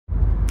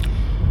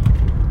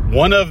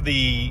One of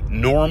the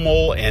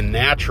normal and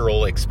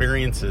natural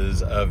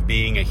experiences of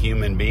being a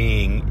human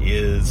being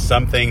is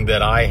something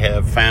that I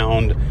have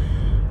found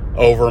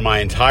over my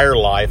entire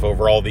life,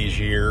 over all these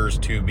years,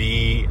 to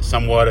be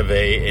somewhat of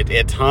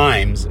at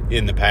times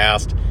in the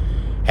past,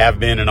 have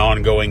been an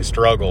ongoing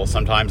struggle.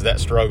 Sometimes that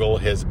struggle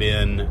has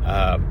been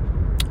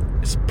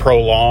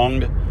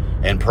prolonged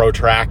and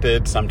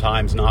protracted,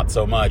 sometimes not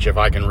so much, if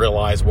I can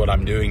realize what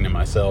I'm doing to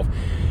myself.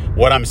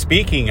 What I'm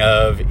speaking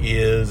of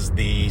is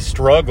the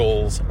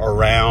struggles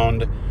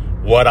around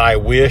what I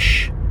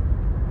wish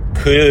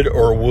could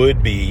or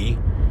would be,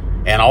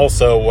 and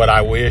also what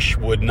I wish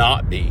would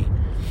not be.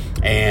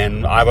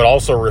 And I would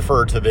also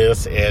refer to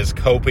this as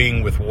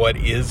coping with what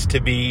is to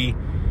be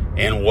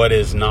and what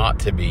is not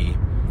to be.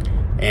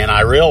 And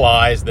I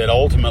realize that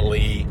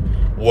ultimately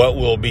what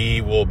will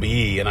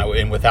be,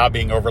 and without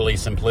being overly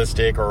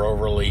simplistic or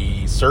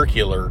overly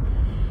circular,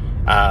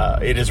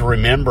 it is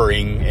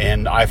remembering,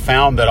 and I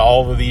found that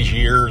all of these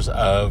years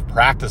of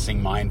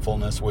practicing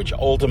mindfulness, which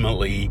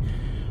ultimately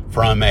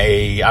from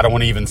I don't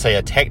want to even say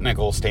a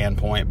technical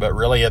standpoint, but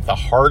really at the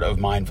heart of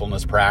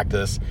mindfulness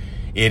practice,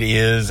 it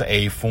is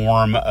a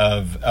form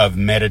of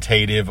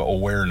meditative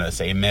awareness,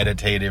 a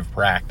meditative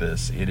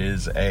practice. It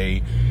is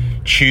an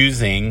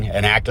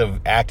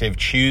active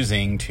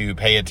choosing to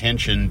pay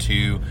attention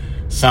to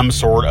some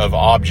sort of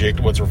object,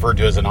 what's referred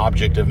to as an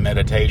object of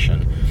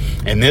meditation.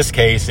 In this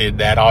case,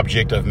 that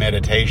object of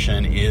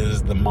meditation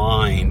is the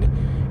mind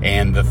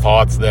and the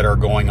thoughts that are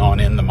going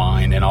on in the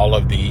mind and all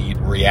of the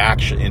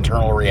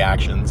internal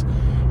reactions,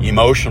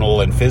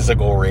 emotional and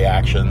physical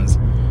reactions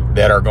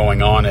that are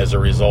going on as a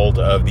result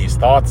of these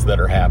thoughts that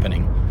are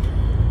happening.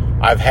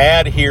 I've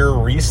had here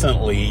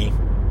recently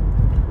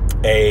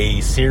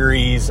a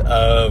series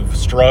of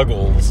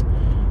struggles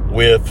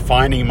with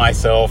finding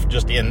myself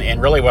just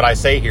and really what I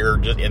say here,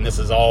 and this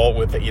is all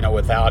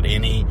without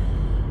any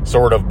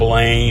sort of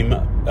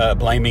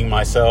blaming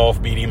myself,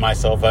 beating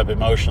myself up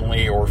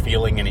emotionally, or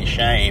feeling any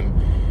shame,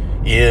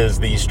 is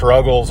the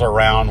struggles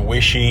around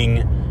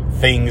wishing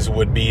things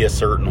would be a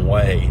certain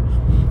way.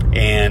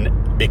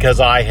 And because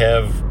I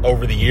have,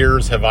 over the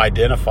years, have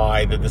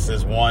identified that this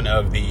is one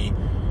of the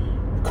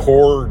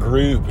core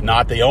group,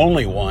 not the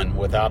only one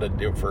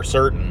for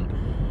certain,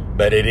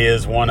 but it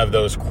is one of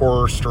those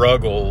core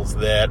struggles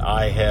that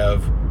I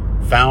have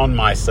found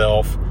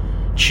myself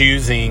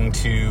choosing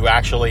to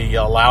actually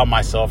allow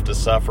myself to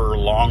suffer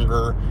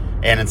longer,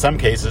 and in some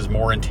cases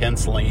more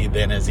intensely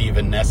than is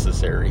even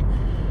necessary.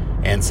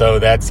 And so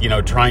that's,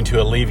 trying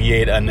to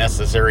alleviate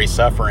unnecessary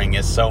suffering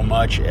is so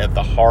much at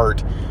the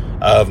heart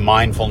of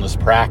mindfulness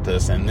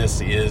practice. And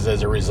this is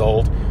as a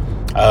result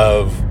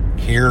of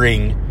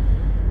hearing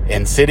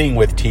and sitting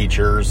with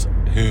teachers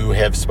who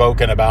have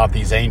spoken about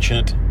these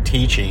ancient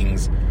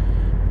teachings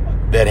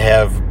that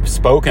have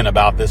spoken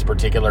about this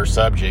particular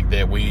subject,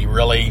 for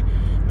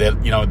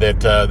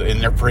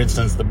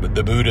instance,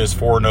 the Buddha's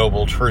Four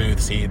Noble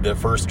Truths. The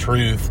first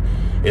truth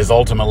is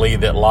ultimately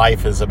that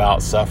life is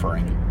about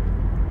suffering.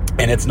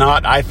 And it's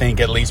not, I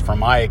think, at least from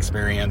my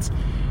experience,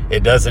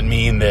 it doesn't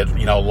mean that,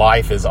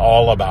 life is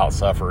all about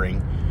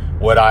suffering.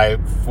 What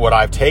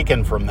I've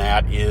taken from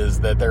that is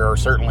that there are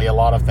certainly a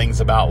lot of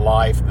things about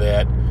life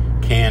that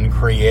can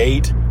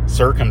create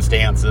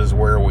circumstances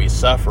where we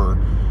suffer.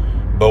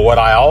 But what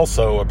I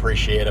also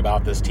appreciate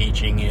about this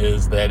teaching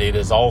is that it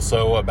is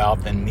also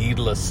about the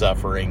needless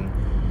suffering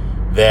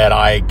that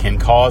I can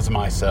cause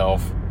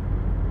myself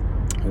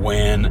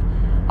when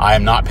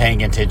I'm not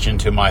paying attention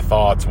to my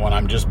thoughts, when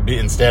I'm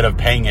instead of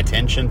paying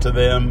attention to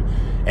them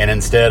and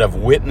instead of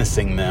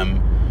witnessing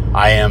them,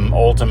 I am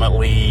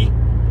ultimately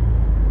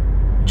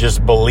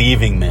just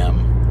believing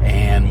them,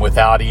 and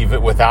without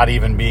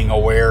even being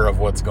aware of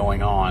what's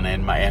going on,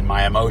 and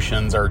my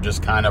emotions are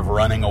just kind of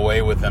running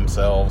away with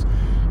themselves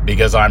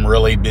because I'm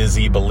really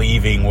busy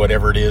believing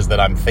whatever it is that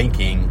I'm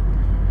thinking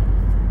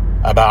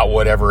about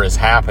whatever is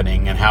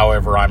happening and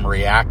however I'm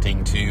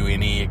reacting to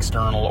any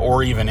external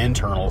or even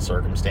internal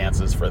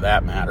circumstances for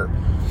that matter.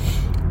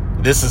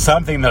 This is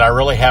something that I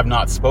really have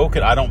not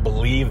spoken. I don't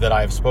believe that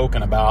I've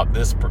spoken about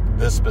this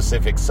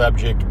specific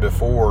subject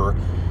before.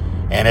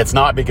 And it's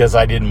not because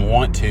I didn't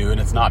want to,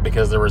 and it's not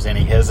because there was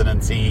any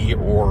hesitancy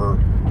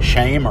or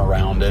shame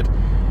around it.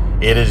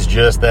 It is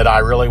just that I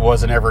really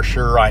wasn't ever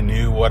sure I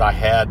knew what I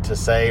had to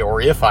say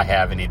or if I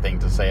have anything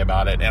to say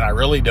about it. And I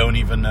really don't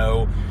even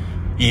know,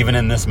 even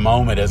in this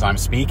moment as I'm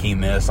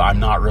speaking this, I'm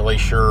not really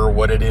sure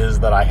what it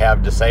is that I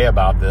have to say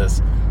about this,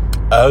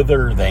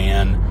 other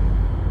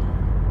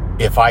than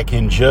if I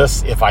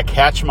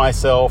catch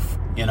myself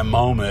in a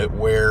moment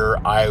where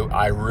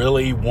I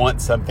really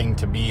want something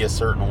to be a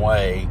certain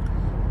way,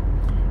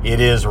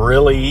 it's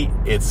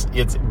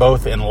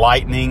both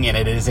enlightening and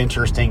it is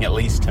interesting, at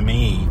least to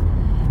me,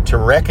 to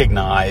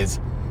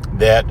recognize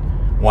that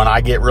when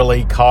I get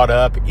really caught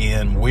up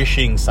in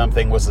wishing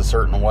something was a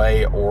certain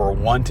way or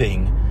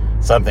wanting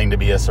something to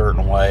be a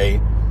certain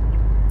way,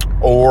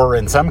 or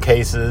in some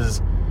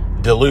cases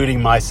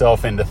deluding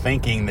myself into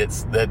thinking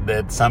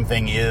that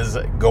something is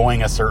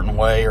going a certain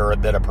way or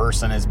that a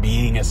person is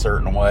being a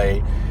certain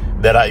way,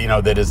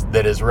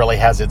 that is really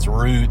has its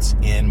roots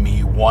in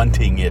me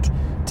wanting it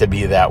to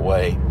be that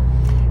way.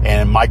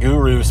 And my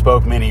guru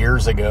spoke many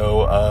years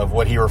ago of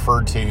what he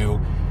referred to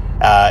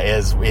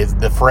as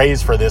the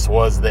phrase for this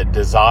was that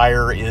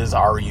desire is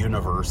our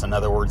universe. In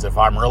other words, if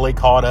I'm really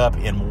caught up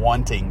in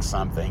wanting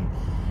something,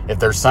 if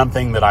there's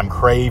something that I'm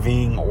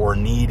craving or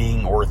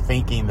needing or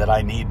thinking that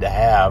I need to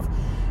have,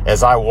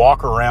 as I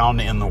walk around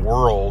in the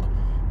world,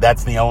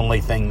 that's the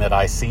only thing that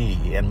I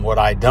see. And what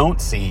I don't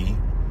see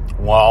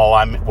while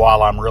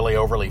I'm really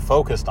overly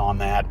focused on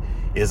that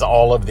is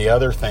all of the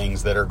other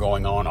things that are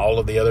going on, all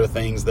of the other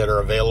things that are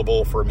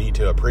available for me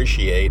to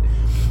appreciate.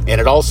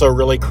 And it also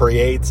really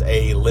creates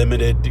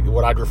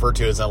what I'd refer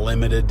to as a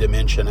limited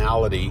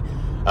dimensionality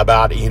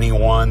about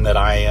anyone that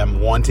I am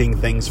wanting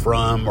things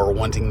from, or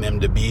wanting them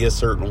to be a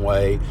certain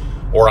way,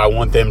 or I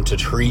want them to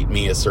treat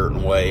me a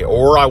certain way,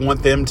 or I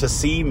want them to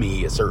see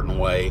me a certain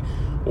way,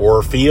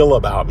 or feel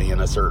about me in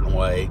a certain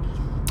way,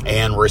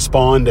 and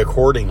respond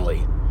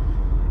accordingly.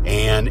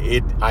 And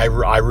I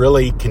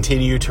really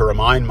continue to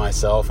remind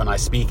myself, and I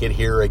speak it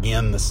here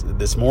again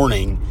this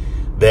morning,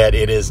 that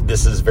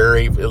this is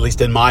very, at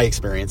least in my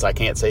experience, I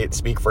can't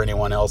speak for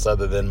anyone else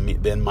other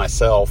than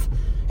myself,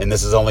 and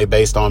this is only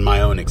based on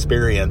my own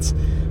experience,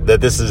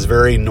 that this is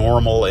very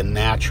normal and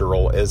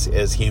natural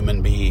as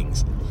human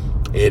beings.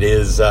 It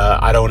is,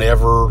 I don't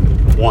ever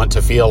want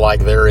to feel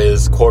like there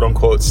is, quote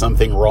unquote,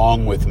 something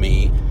wrong with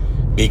me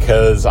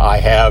because I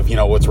have,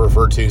 what's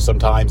referred to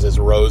sometimes as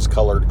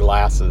rose-colored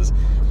glasses.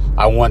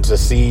 I want to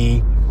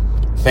see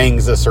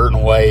things a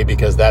certain way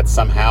because that's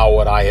somehow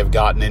what I have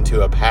gotten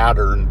into a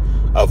pattern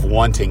of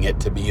wanting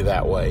it to be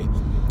that way.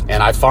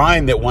 And I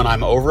find that when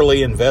I'm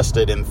overly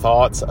invested in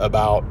thoughts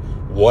about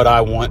what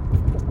I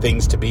want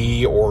things to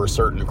be, or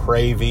certain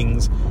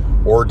cravings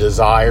or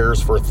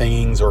desires for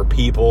things or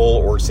people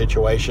or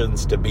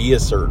situations to be a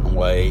certain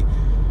way,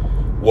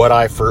 what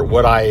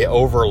I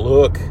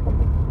overlook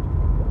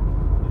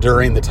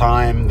during the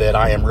time that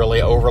I am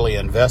really overly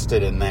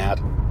invested in that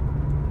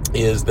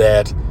is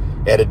that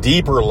at a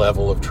deeper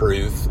level of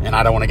truth, and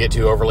I don't want to get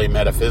too overly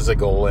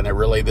metaphysical, and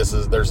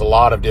there's a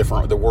lot of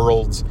different, the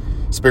world's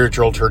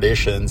spiritual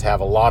traditions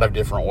have a lot of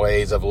different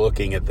ways of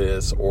looking at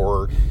this,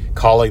 or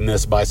calling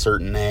this by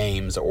certain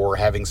names, or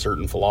having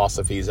certain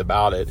philosophies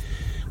about it.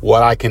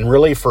 What I can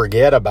really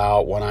forget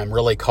about when I'm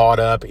really caught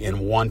up in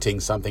wanting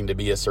something to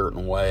be a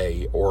certain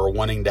way, or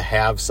wanting to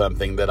have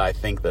something that I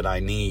think that I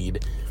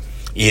need,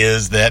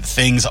 is that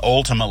things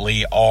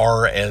ultimately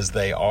are as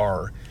they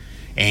are.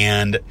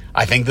 And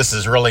I think this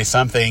is really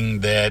something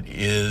that it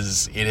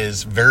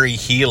is very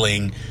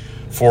healing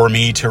for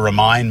me to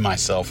remind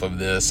myself of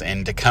this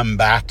and to come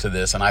back to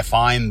this. And I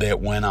find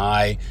that when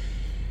I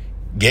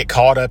get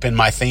caught up in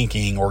my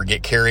thinking, or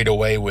get carried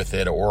away with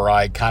it, or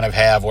I kind of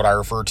have what I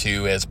refer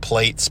to as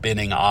plate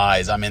spinning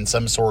eyes, I'm in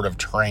some sort of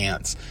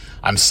trance.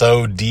 I'm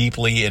so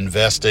deeply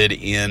invested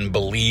in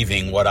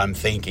believing what I'm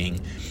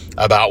thinking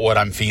about what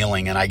I'm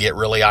feeling, and I get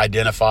really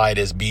identified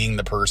as being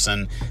the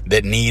person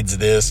that needs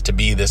this to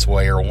be this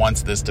way, or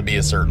wants this to be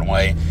a certain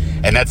way.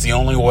 And that's the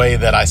only way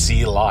that I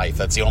see life.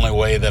 That's the only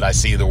way that I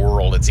see the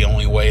world. It's the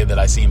only way that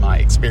I see my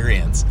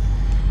experience.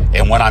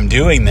 And when I'm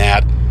doing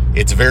that,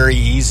 it's very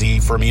easy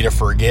for me to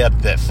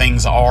forget that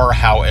things are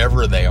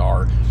however they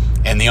are.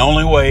 And the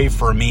only way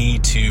for me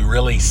to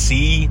really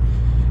see,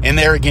 and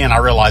there again, I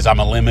realize I'm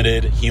a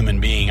limited human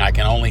being. I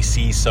can only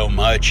see so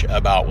much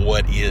about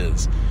what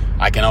is.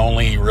 I can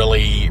only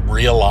really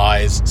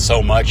realize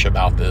so much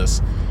about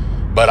this.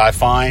 But I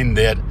find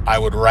that I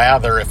would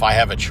rather, if I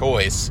have a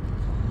choice,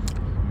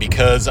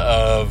 because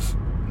of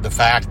the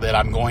fact that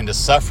I'm going to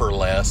suffer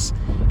less,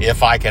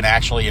 if I can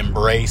actually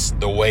embrace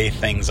the way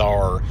things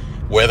are,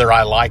 whether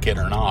I like it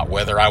or not,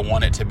 whether I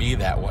want it to be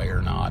that way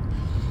or not.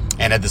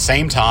 And at the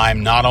same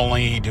time, not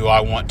only do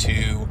I want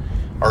to,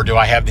 or do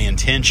I have the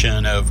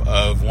intention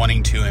of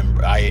wanting to,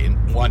 I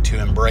want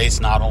to embrace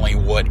not only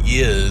what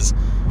is,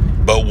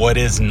 but what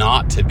is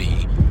not to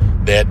be.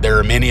 That there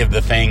are many of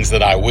the things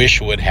that I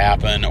wish would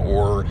happen,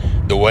 or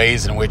the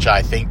ways in which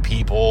I think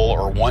people,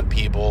 or want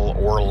people,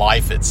 or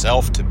life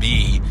itself to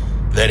be,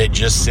 that it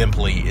just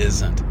simply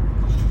isn't.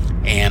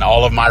 And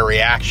all of my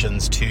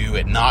reactions to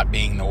it not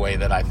being the way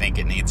that I think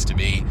it needs to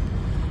be,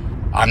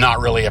 I'm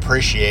not really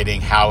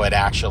appreciating how it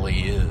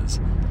actually is.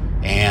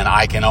 And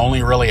I can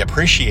only really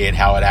appreciate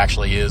how it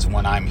actually is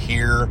when I'm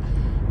here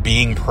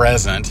being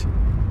present.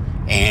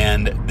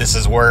 And this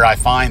is where I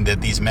find that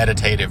these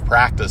meditative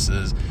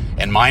practices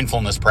and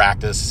mindfulness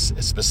practice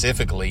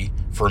specifically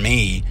for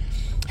me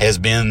has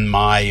been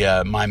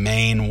my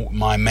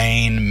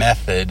main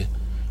method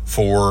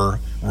for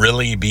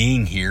really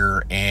being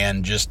here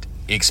and just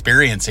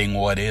experiencing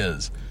what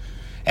is.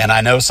 And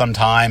I know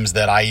sometimes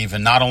that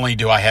not only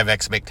do I have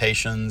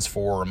expectations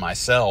for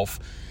myself,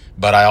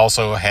 but I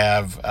also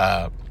have,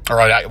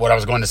 what I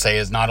was going to say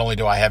is, not only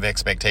do I have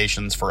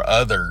expectations for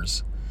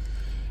others,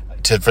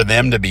 for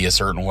them to be a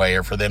certain way,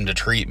 or for them to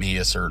treat me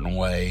a certain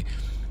way,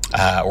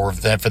 or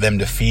for them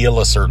to feel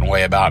a certain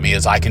way about me,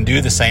 is I can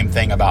do the same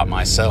thing about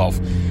myself.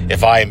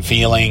 If I am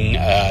feeling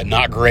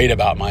not great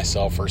about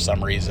myself for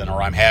some reason,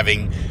 or I'm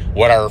having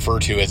what I refer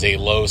to as a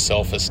low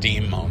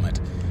self-esteem moment,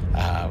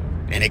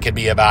 and it could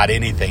be about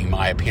anything,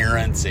 my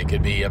appearance, it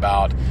could be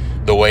about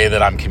the way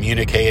that I'm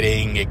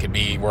communicating, it could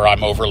be where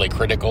I'm overly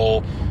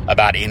critical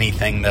about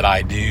anything that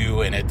I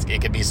do, and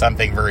it could be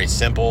something very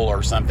simple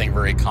or something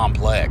very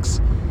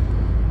complex,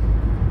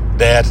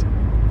 that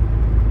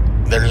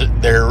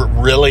there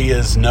really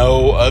is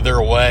no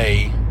other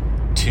way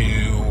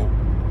to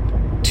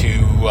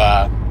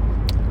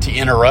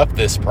interrupt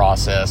this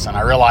process. And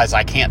I realize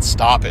I can't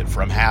stop it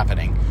from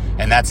happening,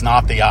 and that's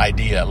not the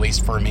idea. At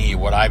least for me,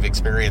 what I've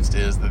experienced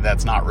is that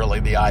that's not really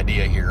the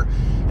idea here.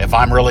 If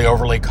I'm really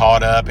overly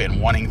caught up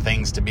in wanting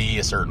things to be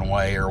a certain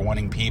way, or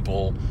wanting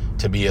people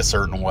to be a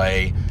certain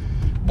way,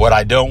 what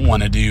I don't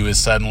want to do is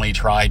suddenly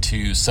try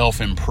to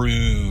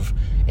self-improve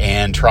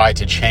and try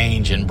to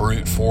change and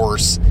brute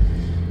force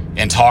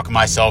and talk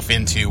myself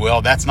into,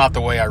 well, that's not the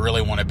way I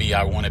really want to be.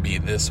 I want to be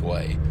this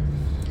way.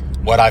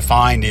 What I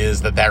find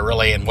is that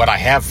really, and what I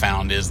have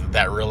found is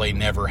that really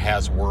never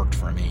has worked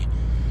for me.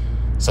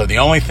 So the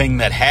only thing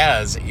that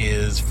has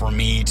is for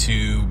me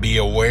to be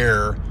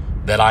aware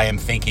that I am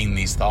thinking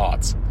these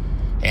thoughts.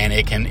 And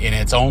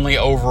it's only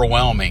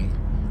overwhelming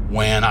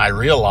when I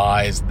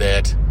realize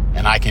that,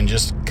 and I can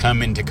just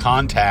come into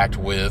contact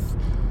with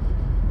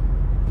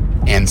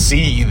and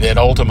see that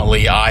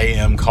ultimately I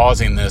am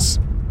causing this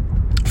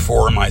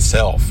for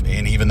myself.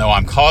 And even though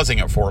I'm causing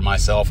it for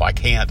myself,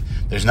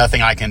 there's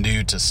nothing I can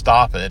do to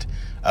stop it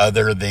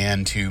other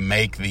than to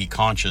make the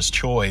conscious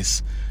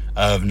choice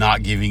of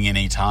not giving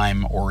any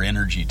time or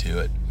energy to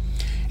it.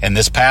 And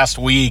this past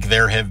week,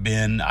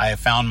 I have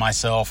found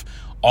myself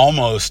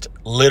almost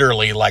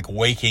literally like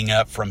waking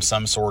up from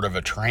some sort of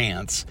a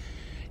trance,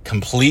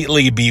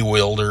 completely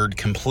bewildered,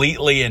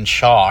 completely in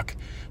shock,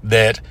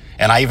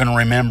 and I even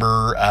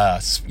remember,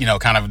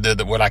 kind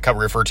of what I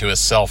refer to as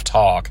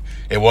self-talk.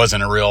 It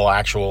wasn't a real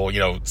actual,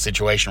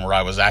 situation where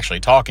I was actually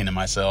talking to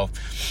myself,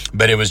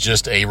 but it was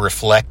just a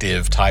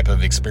reflective type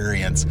of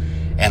experience.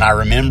 And I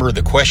remember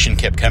the question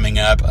kept coming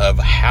up of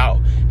how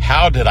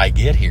did I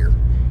get here?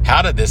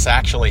 How did this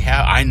actually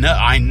happen?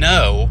 I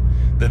know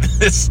that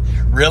this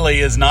really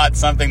is not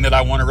something that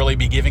I want to really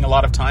be giving a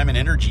lot of time and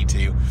energy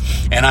to.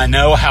 And I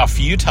know how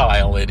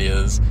futile it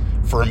is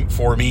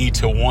for me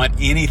to want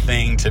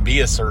anything to be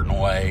a certain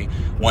way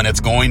when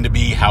it's going to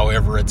be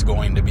however it's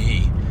going to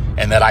be,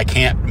 and that I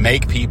can't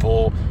make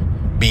people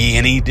be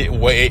any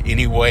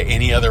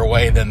other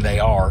way than they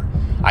are.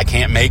 I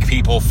can't make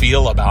people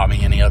feel about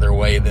me any other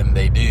way than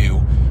they do,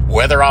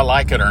 whether I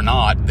like it or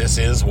not. This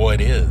is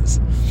what is,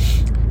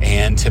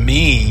 and to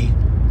me,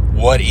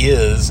 what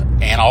is,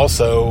 and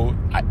also,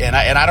 and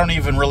I don't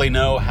even really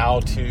know how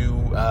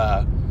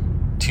to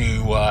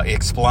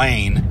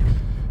explain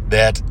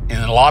that in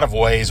a lot of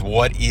ways,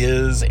 what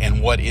is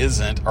and what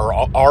isn't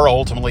are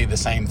ultimately the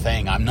same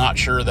thing. I'm not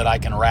sure that I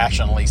can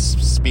rationally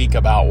speak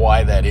about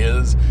why that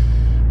is,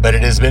 but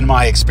it has been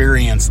my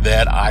experience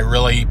that I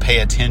really pay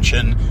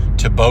attention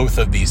to both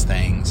of these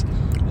things.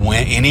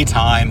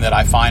 Anytime that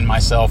I find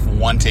myself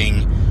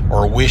wanting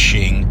or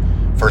wishing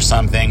for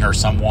something or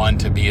someone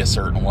to be a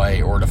certain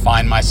way, or to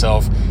find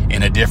myself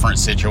in a different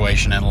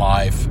situation in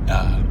life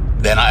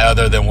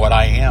other than what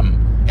I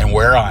am and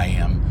where I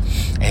am,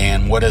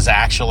 and what is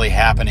actually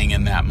happening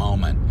in that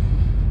moment.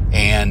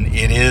 And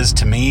it is,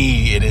 to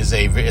me,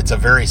 it's a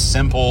very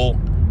simple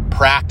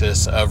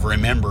practice of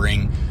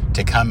remembering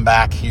to come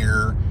back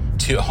here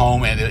to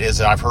home. And as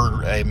I've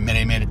heard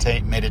many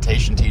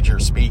meditation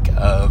teachers speak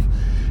of,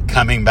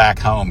 coming back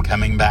home,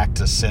 coming back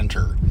to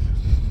center,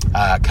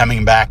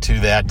 coming back to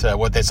that,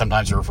 what they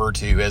sometimes refer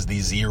to as the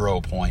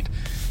 0 point,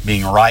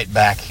 being right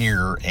back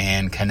here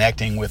and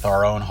connecting with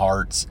our own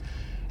hearts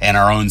and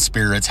our own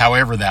spirits,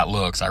 however that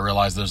looks. I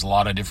realize there's a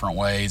lot of different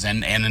ways,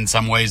 and in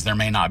some ways there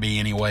may not be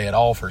any way at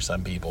all for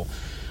some people.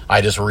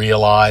 I just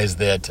realize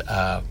that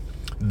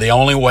the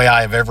only way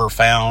I've ever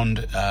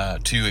found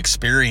to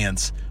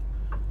experience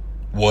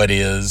what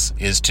is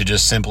to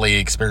just simply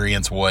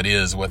experience what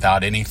is,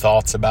 without any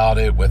thoughts about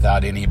it,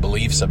 without any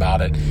beliefs about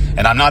it.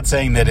 And I'm not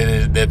saying that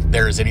that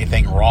there is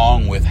anything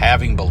wrong with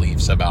having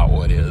beliefs about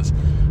what is,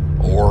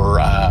 or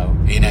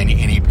in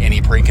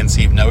any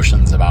preconceived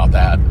notions about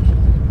that.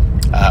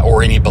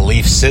 Or any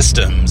belief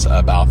systems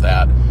about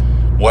that.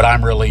 What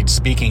I'm really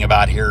speaking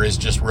about here is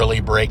just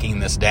really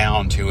breaking this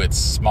down to its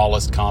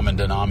smallest common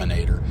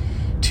denominator,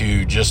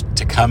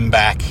 to come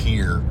back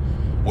here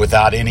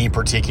without any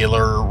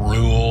particular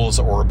rules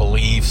or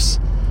beliefs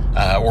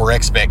or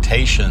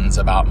expectations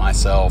about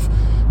myself,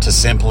 to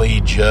simply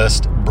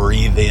just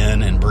breathe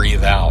in and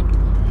breathe out,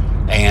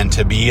 and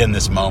to be in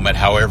this moment,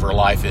 however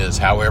life is,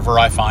 however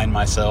I find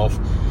myself,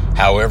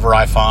 however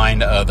I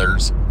find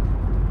others.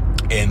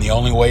 And the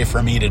only way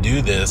for me to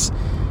do this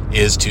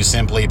is to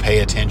simply pay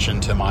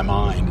attention to my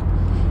mind,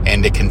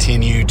 and to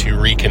continue to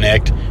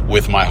reconnect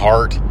with my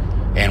heart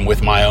and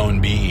with my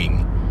own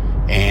being,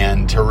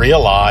 And to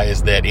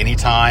realize that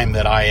anytime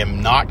that I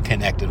am not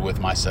connected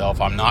with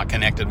myself, I'm not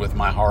connected with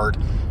my heart,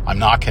 I'm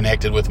not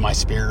connected with my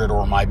spirit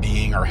or my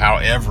being, or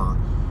however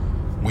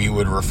we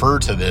would refer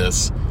to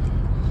this,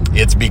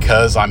 it's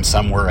because I'm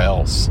somewhere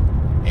else.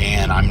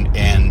 And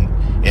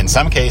in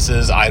some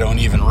cases, I don't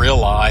even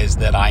realize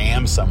that I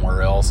am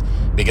somewhere else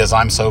because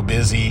I'm so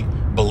busy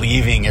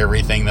believing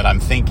everything that I'm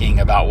thinking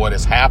about what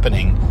is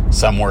happening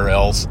somewhere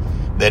else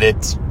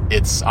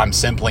that I'm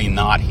simply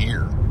not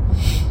here.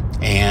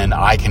 And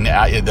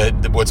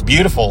what's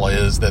beautiful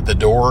is that the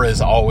door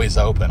is always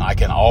open. I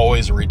can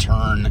always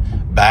return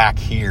back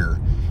here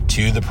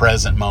to the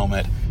present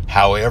moment,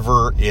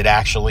 however it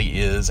actually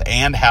is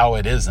and how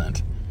it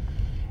isn't.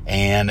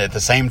 And at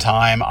the same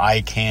time, I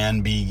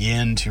can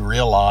begin to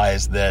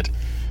realize that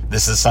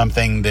this is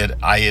something that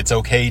it's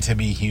okay to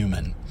be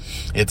human.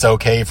 It's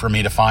okay for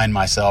me to find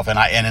myself.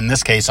 And in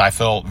this case, I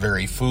felt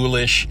very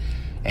foolish.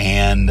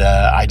 And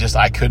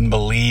I couldn't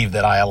believe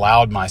that I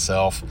allowed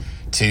myself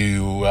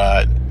to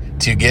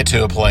get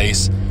to a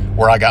place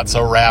where I got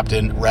so wrapped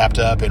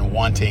up in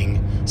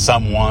wanting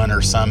someone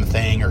or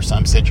something or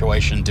some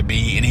situation to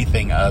be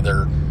anything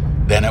other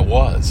than it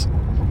was.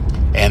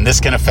 And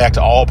this can affect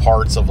all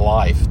parts of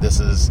life. This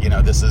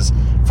is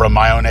from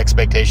my own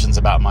expectations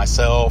about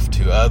myself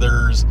to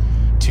others,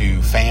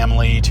 to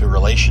family, to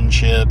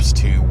relationships,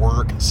 to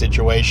work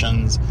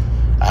situations,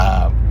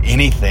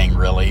 anything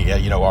really,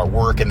 our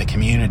work in the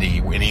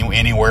community,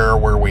 anywhere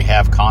where we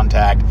have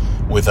contact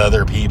with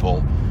other people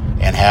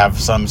and have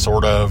some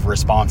sort of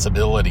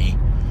responsibility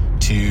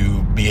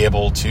to be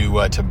able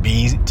to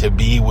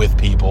be with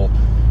people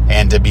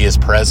and to be as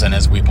present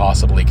as we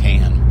possibly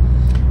can.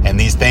 And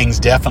these things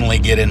definitely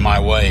get in my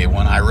way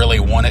when I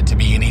really want it to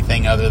be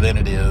anything other than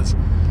it is.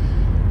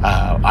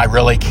 I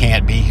really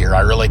can't be here.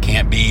 I really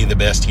can't be the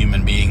best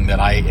human being that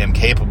I am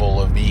capable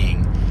of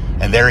being.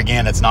 And there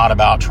again, it's not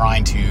about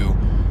trying to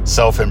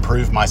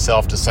self-improve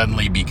myself to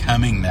suddenly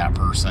becoming that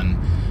person.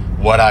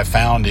 What I've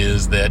found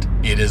is that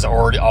it is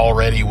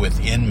already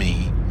within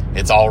me.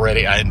 It's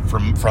already,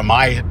 from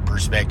my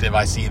perspective,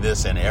 I see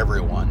this in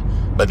everyone.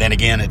 But then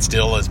again, it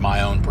still is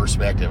my own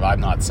perspective. I'm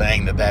not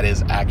saying that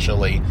is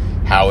actually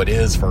how it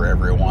is for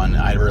everyone.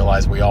 I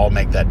realize we all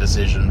make that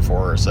decision for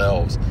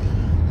ourselves.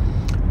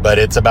 But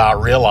it's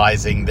about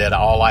realizing that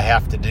all I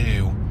have to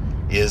do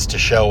is to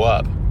show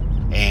up.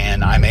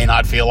 And I may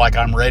not feel like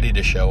I'm ready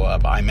to show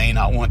up. I may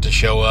not want to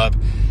show up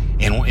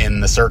in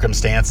the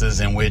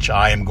circumstances in which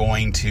I am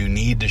going to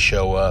need to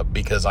show up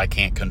because I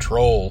can't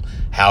control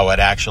how it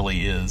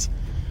actually is.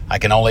 I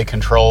can only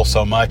control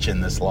so much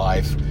in this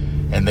life.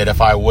 And that if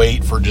I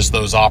wait for just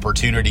those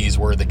opportunities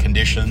where the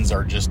conditions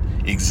are just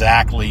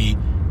exactly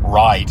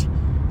right,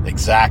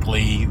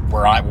 exactly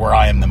where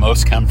I am the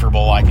most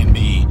comfortable I can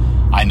be,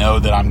 I know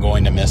that I'm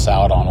going to miss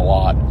out on a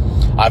lot.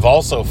 I've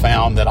also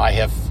found that I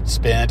have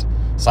spent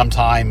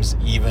sometimes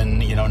even,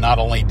 not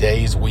only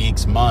days,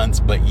 weeks, months,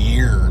 but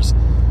years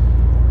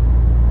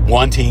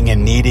wanting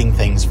and needing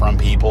things from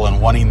people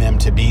and wanting them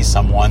to be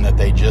someone that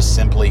they just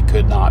simply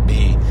could not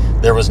be.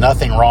 There was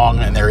nothing wrong,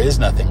 and there is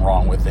nothing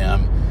wrong with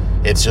them.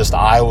 It's just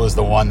I was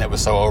the one that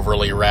was so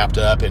overly wrapped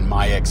up in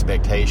my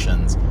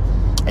expectations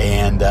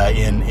and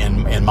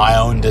in my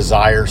own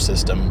desire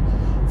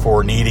system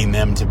for needing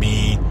them to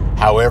be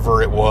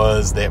however it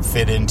was that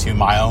fit into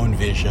my own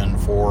vision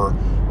for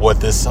what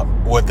this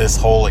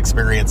whole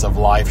experience of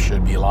life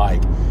should be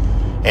like.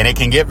 And it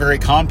can get very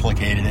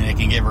complicated and it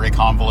can get very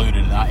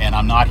convoluted, and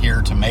I'm not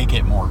here to make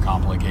it more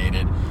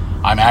complicated.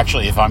 I'm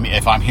actually, if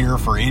I'm here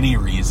for any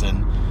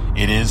reason,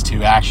 it is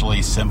to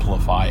actually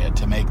simplify it,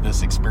 to make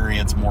this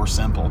experience more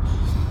simple.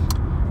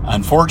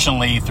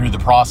 Unfortunately, through the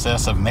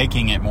process of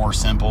making it more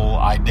simple,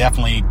 I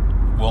definitely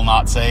will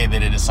not say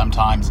that it is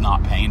sometimes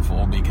not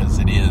painful, because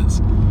it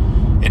is.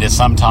 It is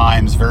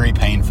sometimes very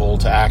painful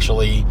to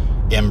actually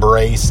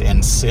embrace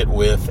and sit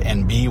with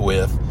and be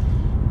with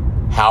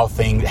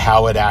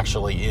how it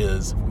actually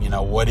is.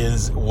 What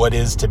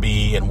is to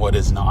be and what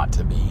is not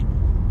to be.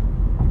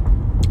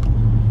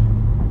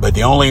 But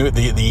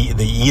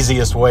the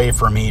easiest way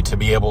for me to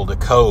be able to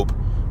cope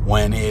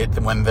when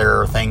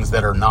there are things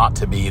that are not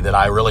to be that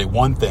I really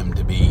want them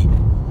to be,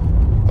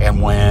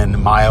 and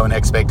when my own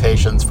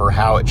expectations for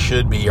how it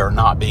should be are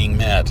not being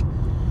met,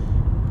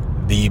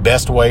 the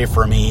best way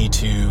for me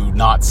to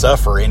not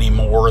suffer any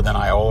more than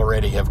I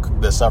already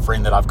have, the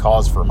suffering that I've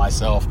caused for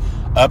myself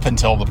up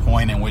until the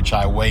point in which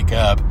I wake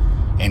up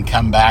and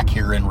come back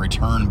here and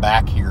return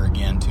back here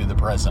again to the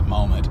present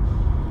moment,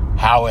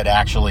 how it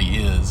actually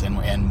is,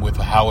 and with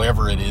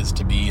however it is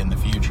to be in the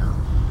future,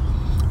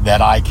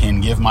 that I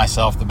can give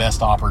myself the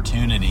best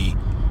opportunity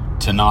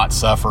to not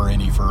suffer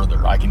any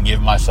further. I can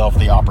give myself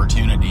the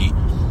opportunity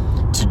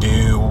to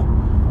do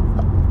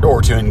or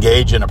to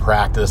engage in a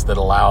practice that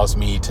allows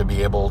me to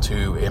be able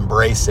to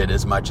embrace it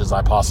as much as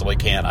I possibly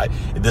can.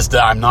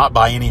 I'm not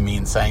by any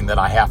means saying that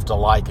I have to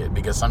like it,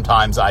 because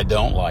sometimes I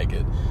don't like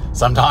it.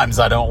 Sometimes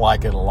I don't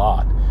like it a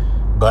lot.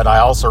 But I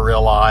also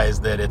realize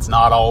that it's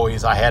not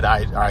always. I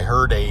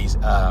heard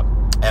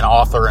an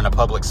author and a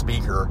public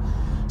speaker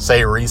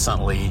say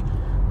recently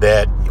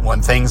that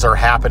when things are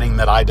happening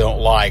that I don't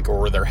like,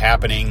 or they're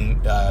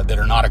happening that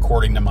are not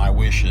according to my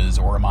wishes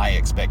or my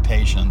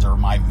expectations or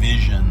my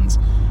visions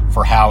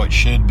for how it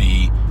should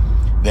be,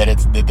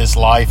 that this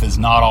life is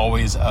not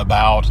always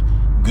about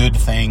good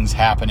things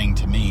happening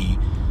to me,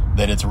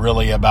 that it's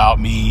really about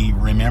me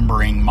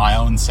remembering my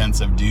own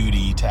sense of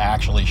duty to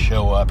actually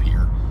show up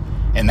here.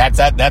 And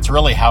that's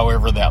really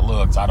however that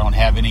looks. I don't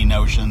have any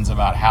notions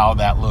about how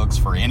that looks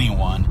for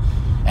anyone.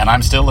 And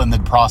I'm still in the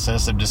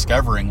process of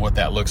discovering what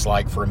that looks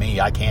like for me.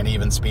 I can't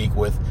even speak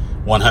with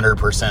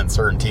 100%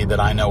 certainty that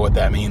I know what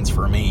that means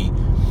for me.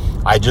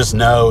 I just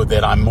know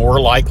that I'm more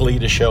likely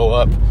to show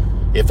up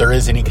if there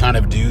is any kind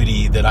of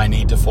duty that I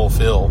need to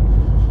fulfill,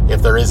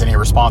 if there is any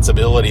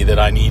responsibility that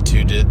I need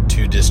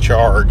to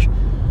discharge,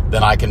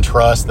 then I can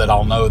trust that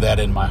I'll know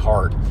that in my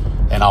heart.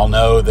 And I'll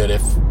know that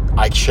if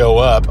I show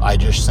up, I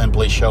just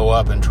simply show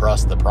up and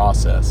trust the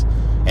process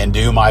and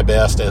do my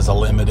best as a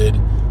limited,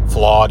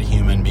 flawed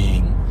human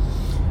being.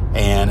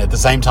 And at the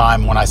same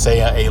time, when I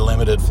say a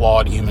limited,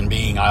 flawed human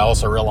being, I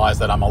also realize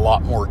that I'm a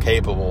lot more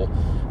capable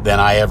than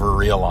I ever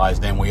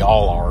realized, and we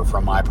all are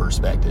from my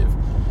perspective.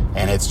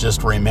 And it's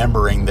just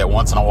remembering that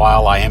once in a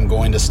while I am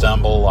going to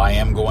stumble, I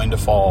am going to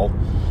fall.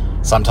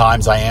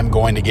 Sometimes I am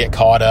going to get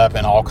caught up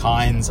in all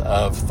kinds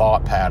of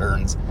thought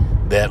patterns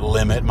that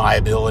limit my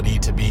ability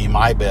to be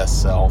my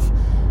best self,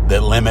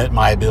 that limit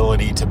my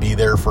ability to be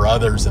there for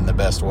others in the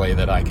best way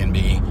that I can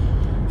be.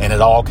 And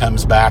it all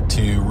comes back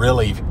to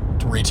really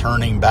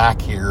returning back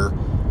here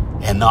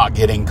and not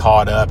getting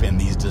caught up in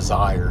these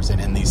desires and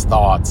in these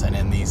thoughts and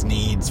in these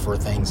needs for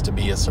things to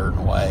be a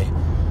certain way,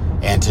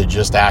 and to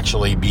just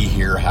actually be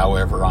here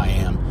however I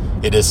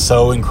am. It is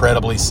so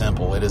incredibly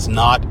simple. It is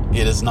not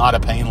a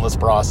painless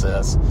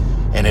process,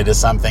 and it is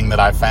something that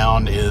I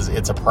found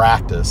it's a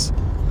practice,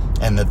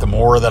 and that the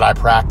more that I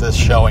practice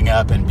showing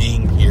up and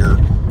being here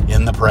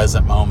in the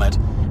present moment,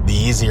 the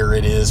easier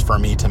it is for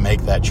me to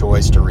make that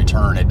choice to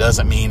return. It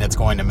doesn't mean it's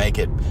going to make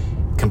it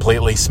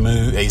completely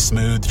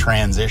smooth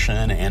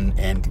transition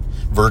and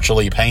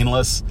virtually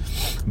painless,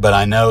 but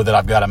I know that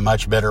I've got a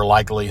much greater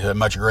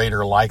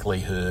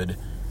likelihood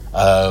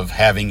of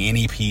having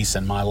any peace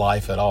in my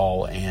life at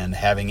all, and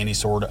having any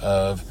sort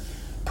of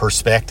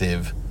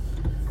perspective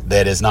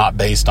that is not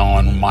based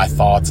on my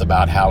thoughts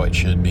about how it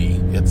should be.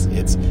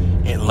 It's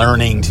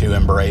learning to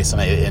embrace,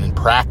 and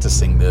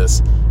practicing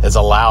this has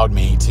allowed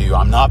me to,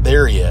 I'm not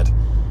there yet,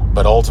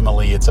 but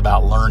ultimately it's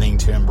about learning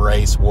to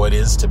embrace what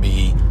is to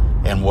be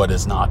and what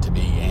is not to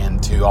be,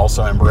 and to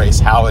also embrace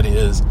how it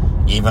is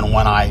even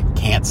when I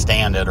can't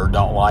stand it or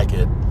don't like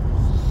it.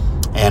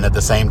 And at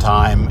the same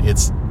time,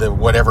 it's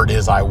whatever it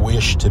is I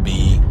wish to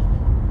be,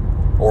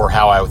 or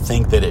how I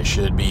think that it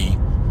should be,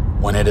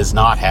 when it is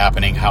not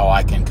happening, how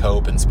I can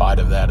cope in spite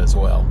of that as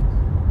well.